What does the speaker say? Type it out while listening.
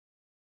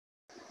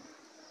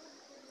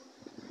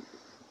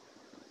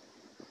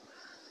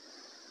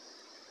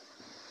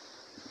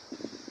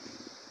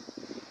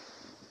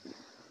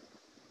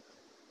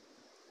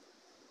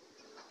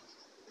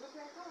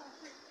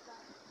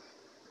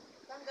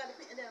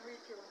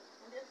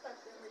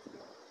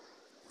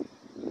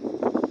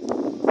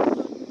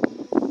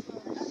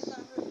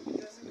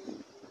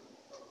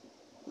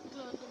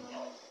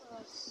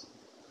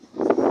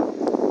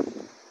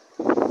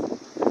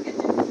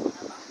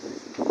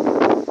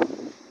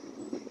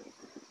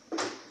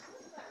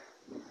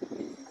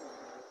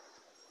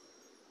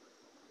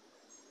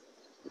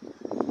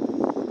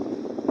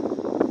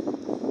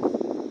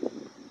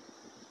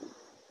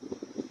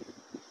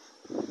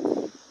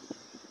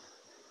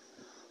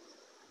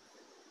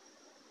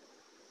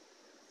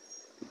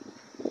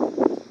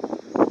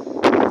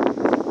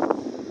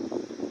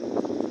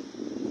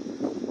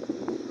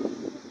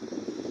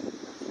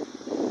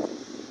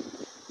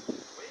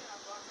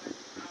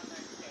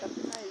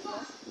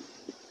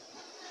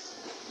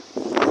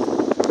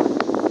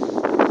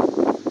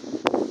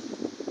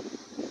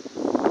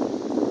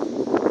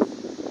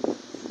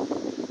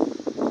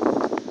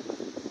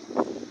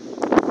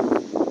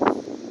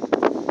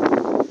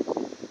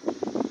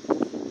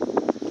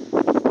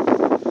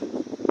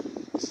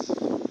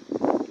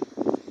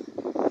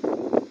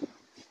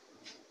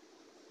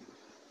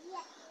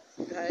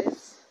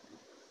Guys,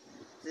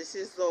 this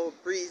is how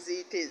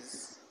breezy it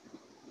is.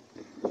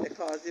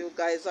 Because you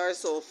guys are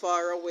so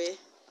far away,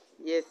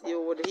 yes,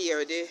 you would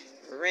hear the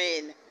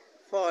rain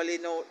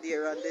falling out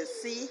there on the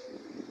sea,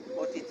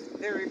 but it's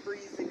very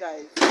breezy,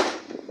 guys.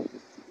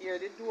 Hear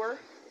the door?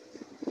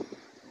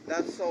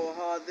 That's how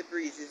hard the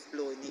breeze is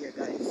blowing here,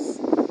 guys.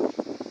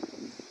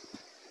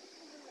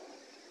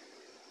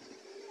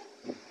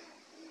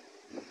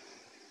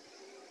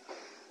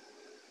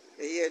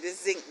 You hear the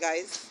zinc,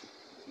 guys?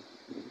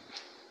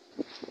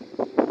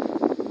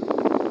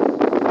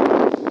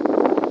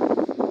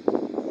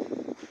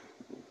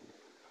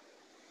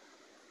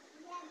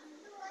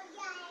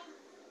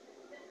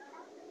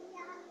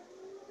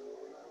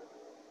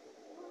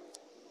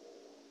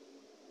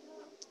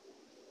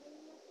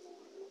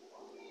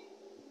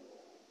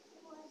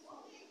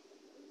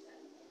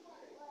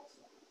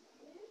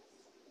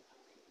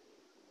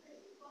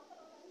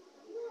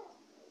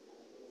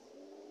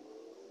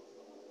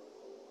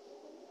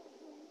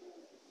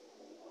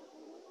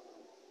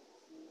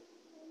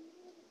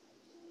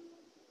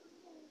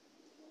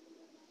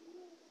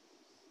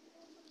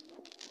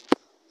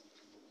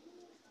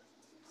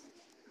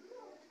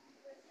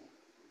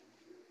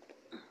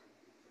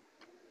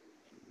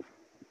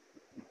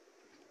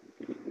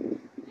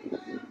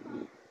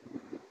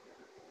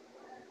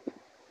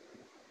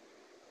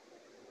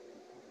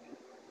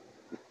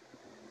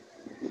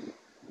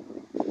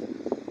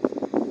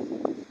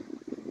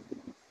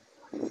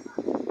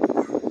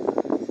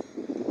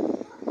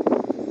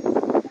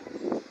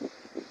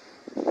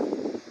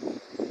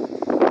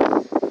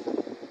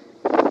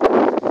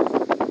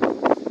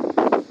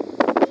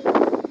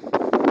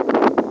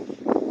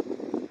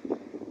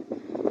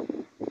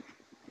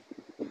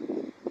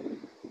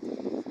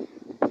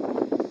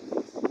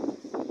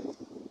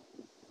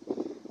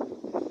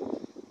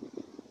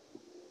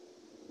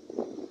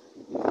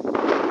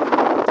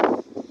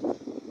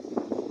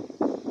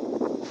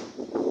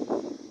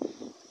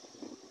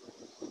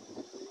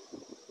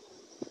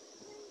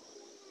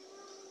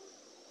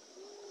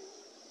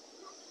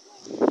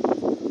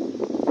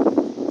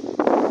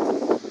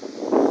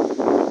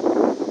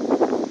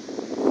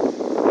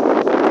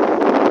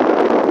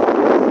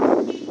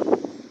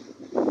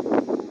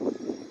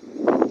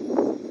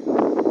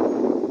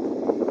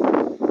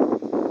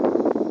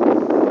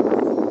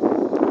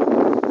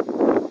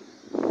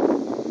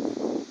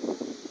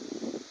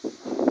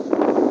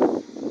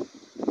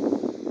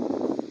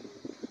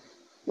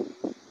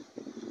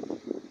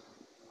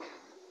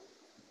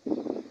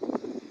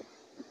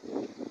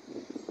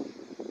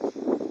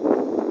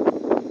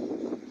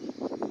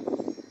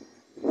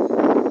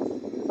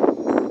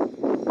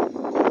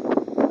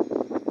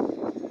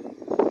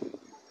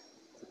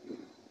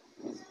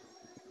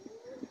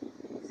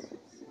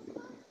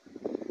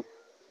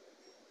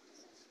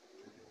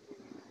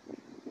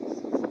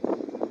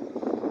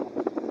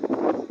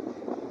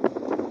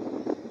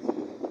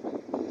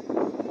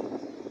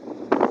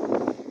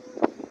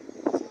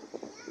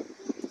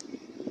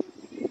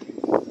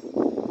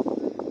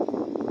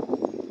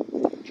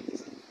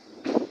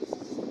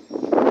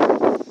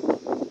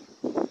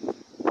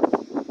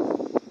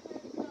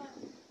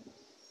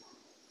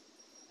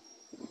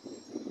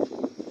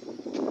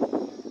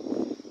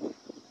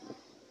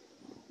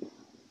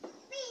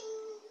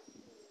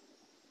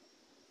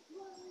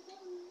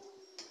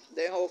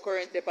 Then how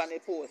current up on the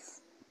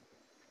post?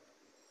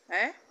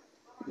 Eh?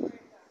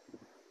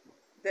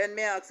 Then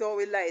me ask how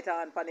we light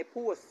on the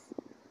post.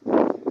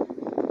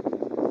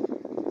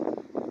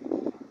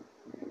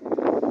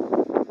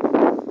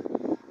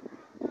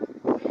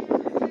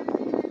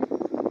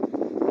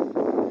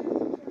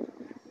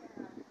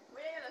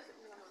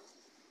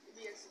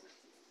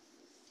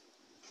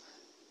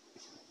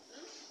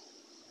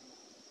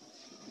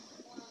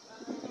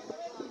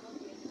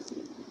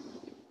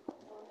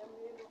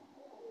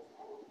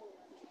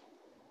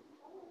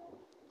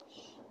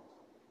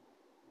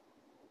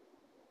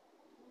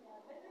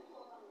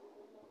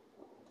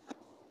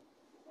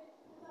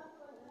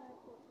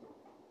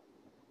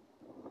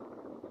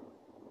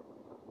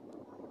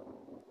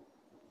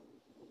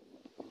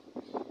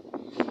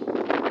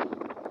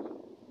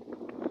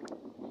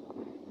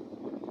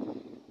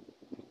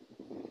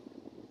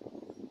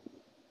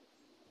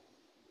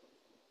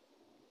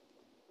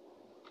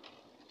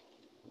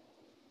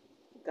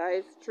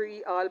 Guys,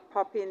 tree all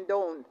popping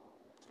down.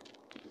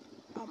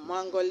 A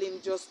mango limb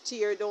just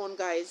tear down,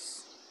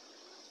 guys.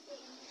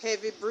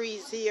 Heavy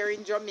breeze here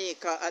in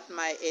Jamaica at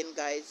my end,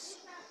 guys.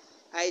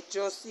 I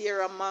just hear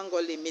a mango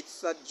limb.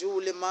 It's a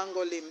Julie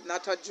mango limb.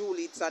 Not a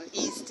Julie, it's an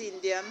East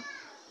Indian.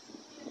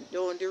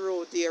 Down the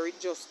road there, it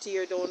just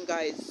tear down,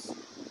 guys.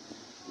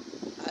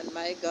 And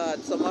my God,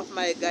 some of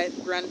my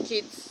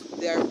grandkids,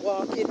 they're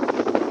walking.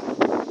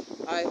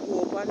 I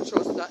hope and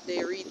trust that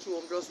they reach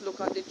home. Just look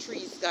at the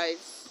trees,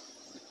 guys.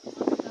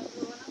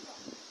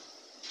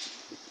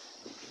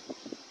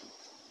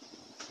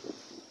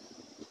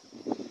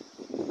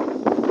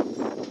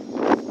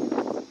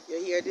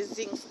 You hear the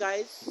zincs,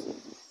 guys?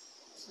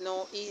 It's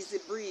no easy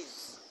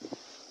breeze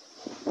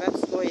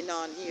that's going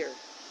on here.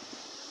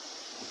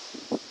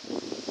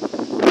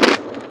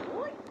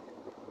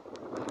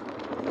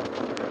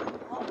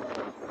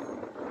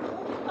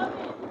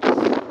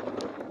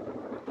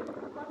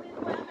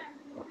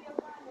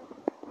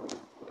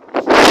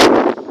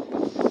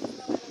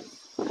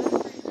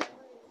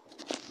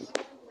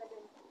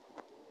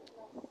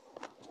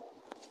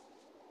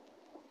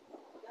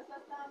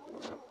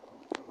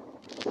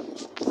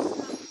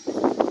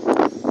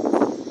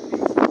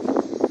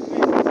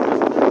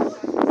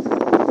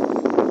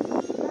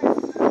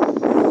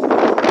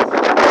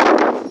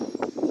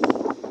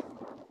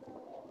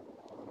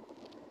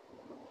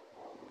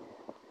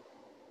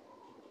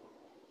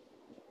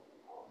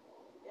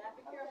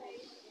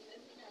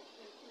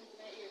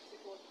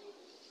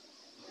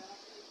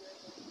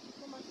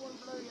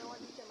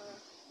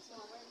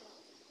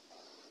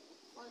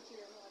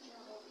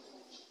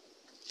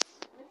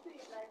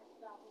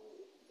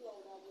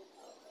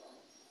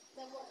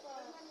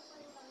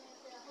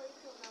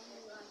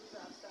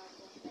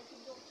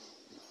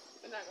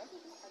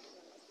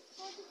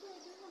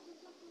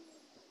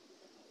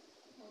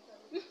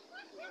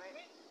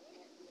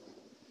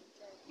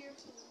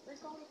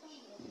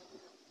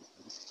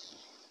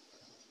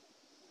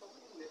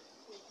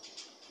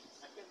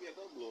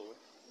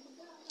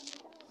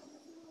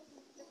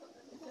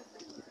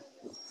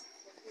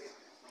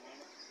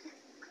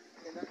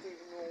 They don't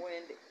even know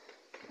when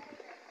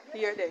they...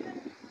 Here they,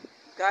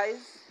 guys,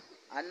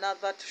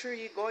 another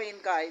tree going,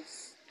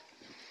 guys.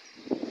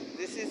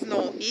 This is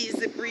no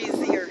easy breeze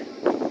here.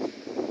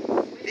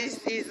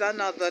 This is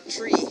another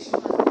tree.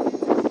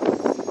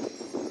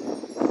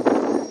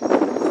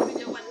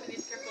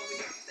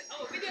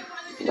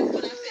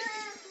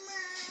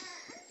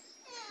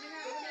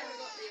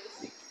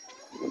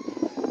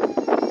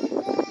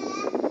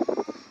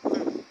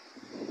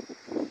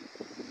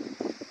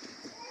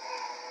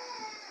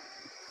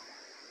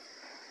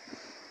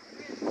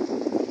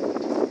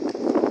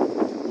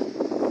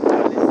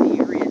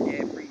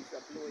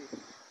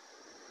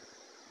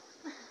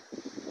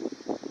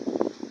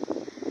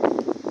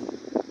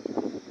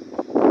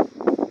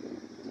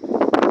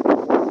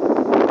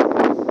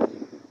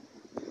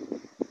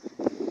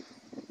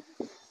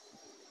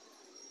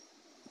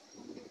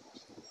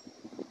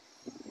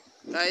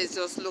 Guys,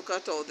 just look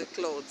at all the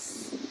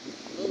clouds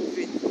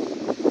moving.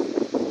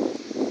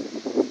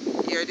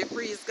 Hear the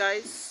breeze,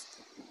 guys?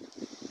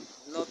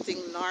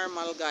 Nothing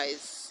normal,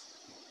 guys.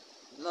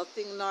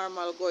 Nothing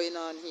normal going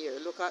on here.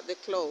 Look at the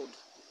cloud.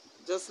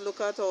 Just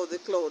look at how the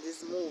cloud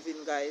is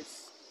moving,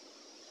 guys.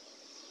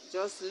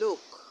 Just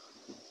look.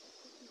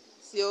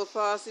 See how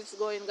fast it's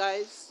going,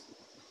 guys?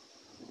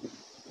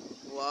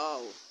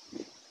 Wow.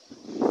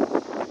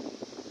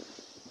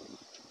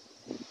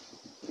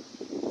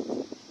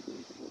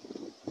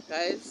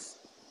 Guys,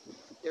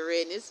 the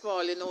rain is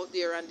falling out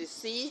there on the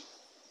sea.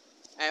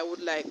 I would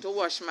like to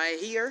wash my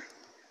hair,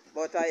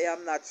 but I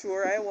am not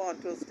sure I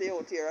want to stay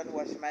out here and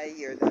wash my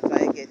hair, that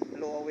I get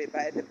blown away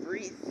by the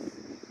breeze.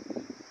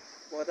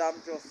 But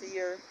I'm just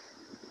here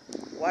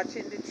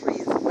watching the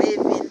trees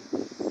waving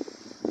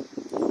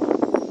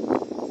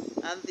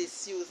on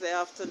this Tuesday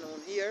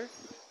afternoon here.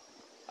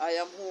 I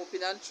am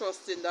hoping and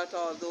trusting that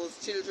all those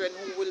children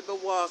who will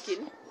be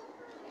walking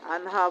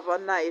and have a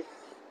nice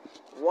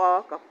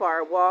walk, a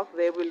far walk,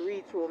 they will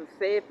reach home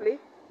safely.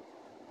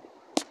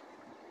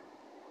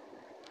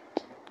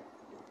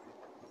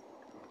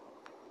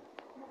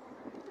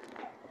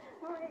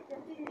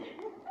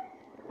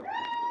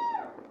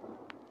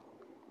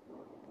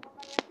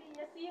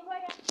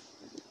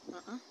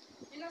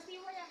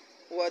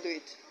 What do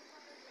it?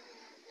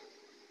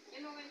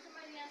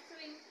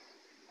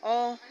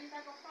 Oh.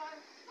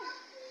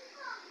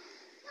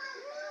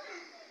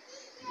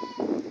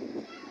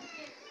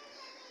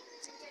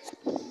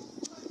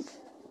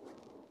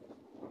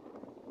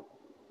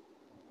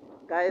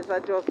 Guys, I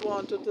just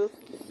wanted to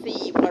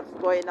see what's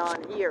going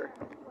on here.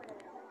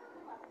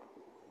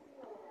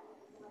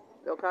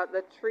 Look at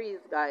the trees,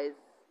 guys.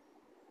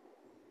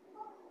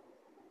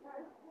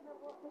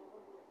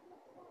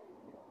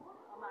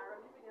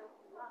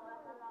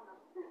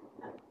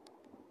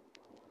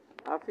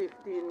 A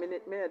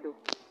 15-minute may I do?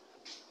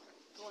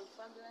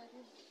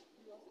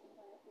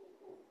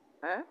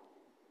 Huh?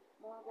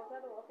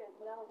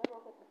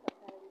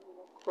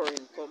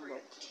 Pouring come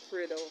up.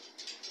 Fredo.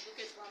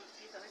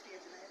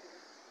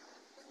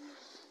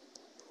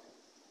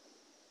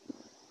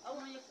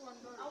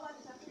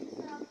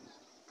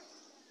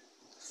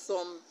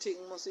 Something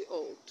must be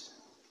out.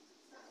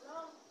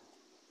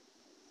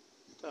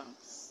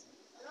 Thanks.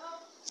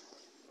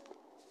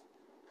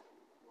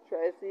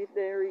 Try see if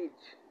they reach.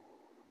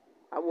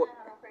 I would.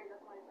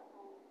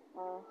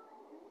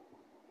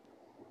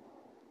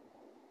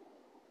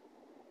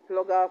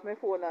 Plug off my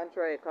phone and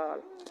try call.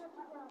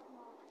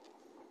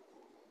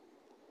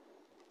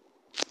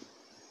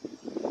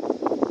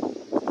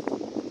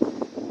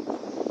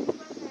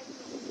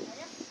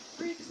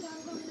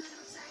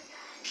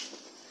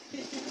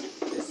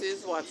 This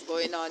is what's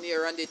going on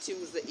here on the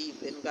Tuesday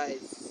evening,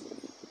 guys.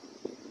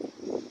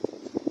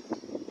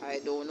 I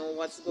don't know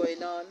what's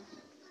going on.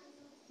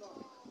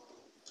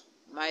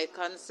 My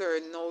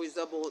concern now is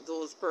about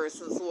those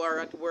persons who are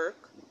at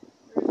work.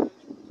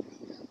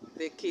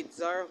 The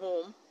kids are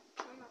home.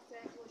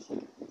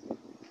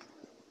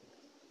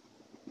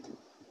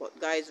 But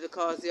guys,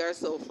 because they are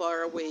so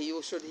far away,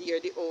 you should hear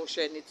the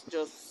ocean. It's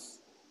just,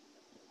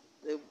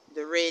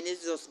 the rain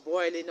is just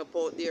boiling up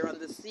out there on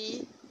the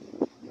sea.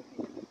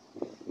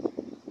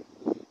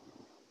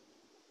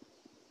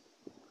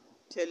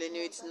 Telling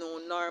you it's no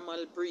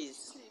normal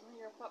breeze.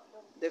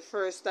 The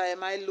first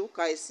time I look,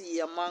 I see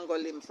a mango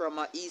limb from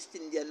an East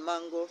Indian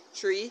mango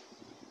tree.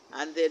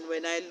 And then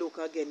when I look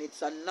again,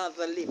 it's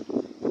another limb.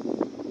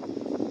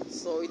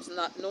 So it's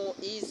not no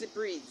easy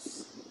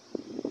breeze.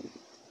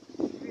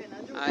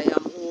 I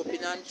am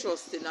hoping and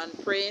trusting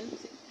and praying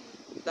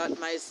that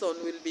my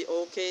son will be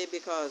okay,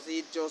 because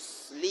he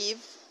just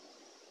leave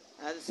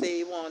and say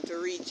he want to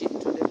reach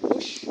into the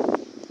bush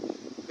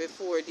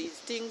before these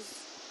things.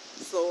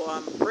 So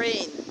I'm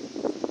praying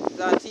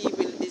that he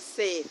will be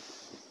safe.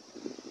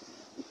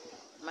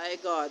 My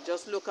God,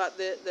 just look at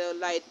the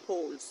light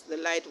poles, the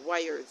light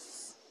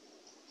wires.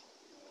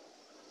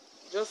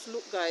 Just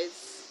look,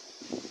 guys.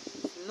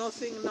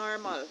 Nothing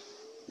normal.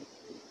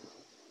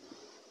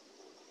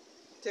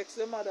 Text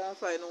the mother and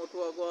find out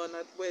what's going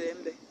on with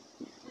them there.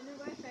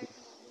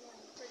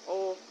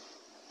 Oh,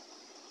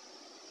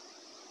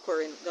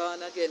 current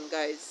gone again,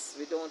 guys.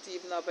 We don't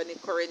even have any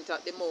current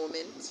at the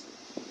moment.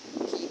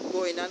 Keep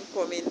going and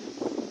coming.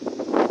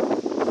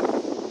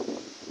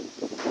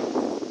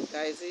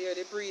 Guys, you hear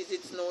the breeze?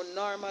 It's no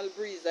normal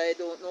breeze. I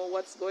don't know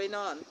what's going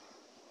on.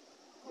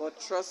 But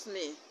trust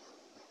me.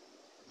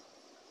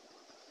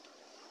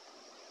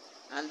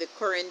 And the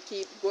current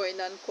keep going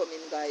and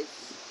coming, guys.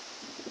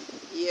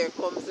 Here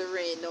comes the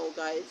rain now,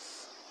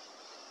 guys.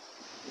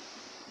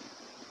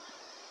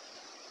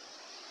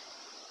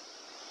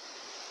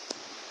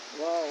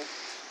 Wow.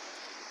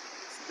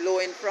 It's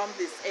blowing from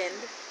this end.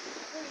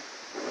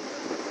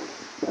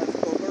 Let's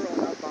go around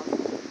our back.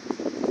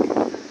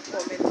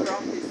 Coming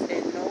from this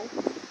end now.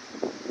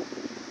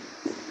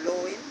 It's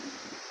blowing.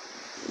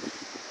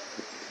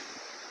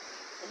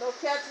 Now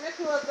catch me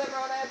close them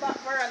around our back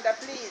veranda,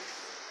 please.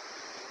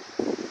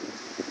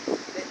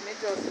 Let me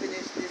just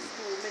finish this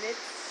 2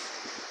 minutes.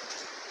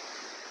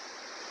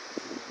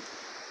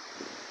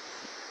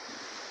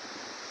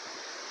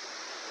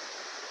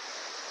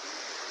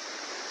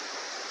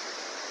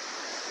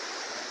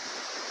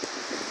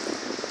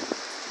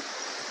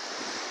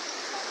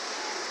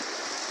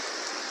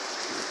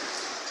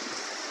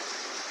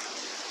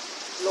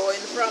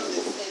 Blowing from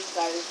this end,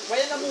 guys.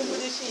 When I move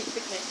with the sheet,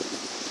 picnic,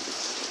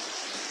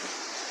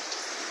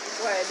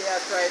 while they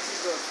are trying to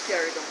just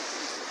carry them.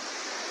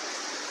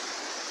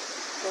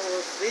 So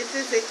this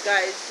is it,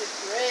 guys.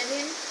 It's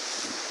raining,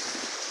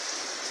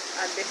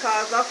 and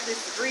because of this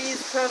breeze,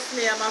 trust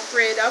me, I'm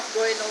afraid of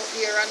going out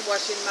here and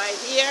washing my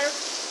hair.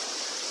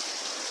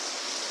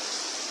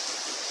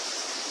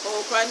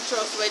 Hope and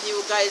trust when you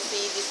guys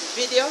see this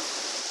video,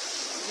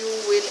 you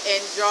will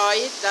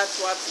enjoy it. That's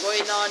what's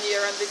going on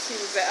here on the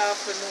Tuesday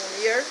afternoon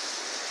here.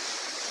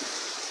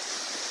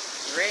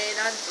 Rain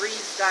and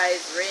breeze,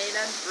 guys. Rain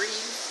and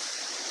breeze.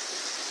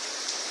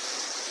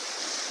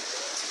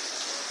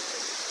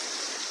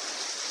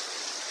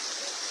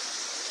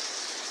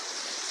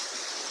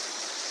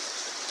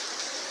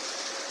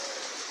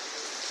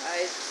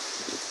 Guys,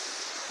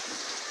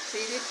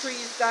 see the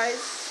trees,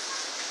 guys?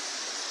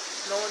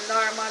 No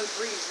normal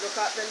breeze. Look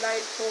at the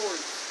light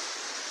poles.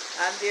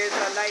 And there's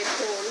a light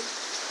pole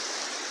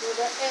to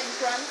the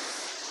entrance.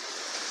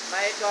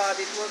 My God,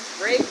 it was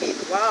breaking.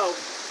 Wow.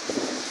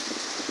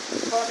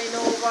 Coming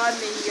over on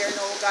me here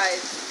now,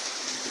 guys.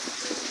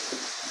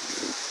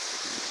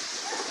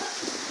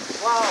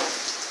 Wow.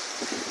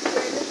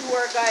 Hear the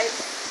door, guys.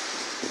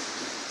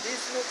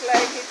 This looks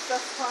like it's a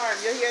storm.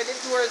 You hear the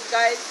doors,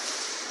 guys?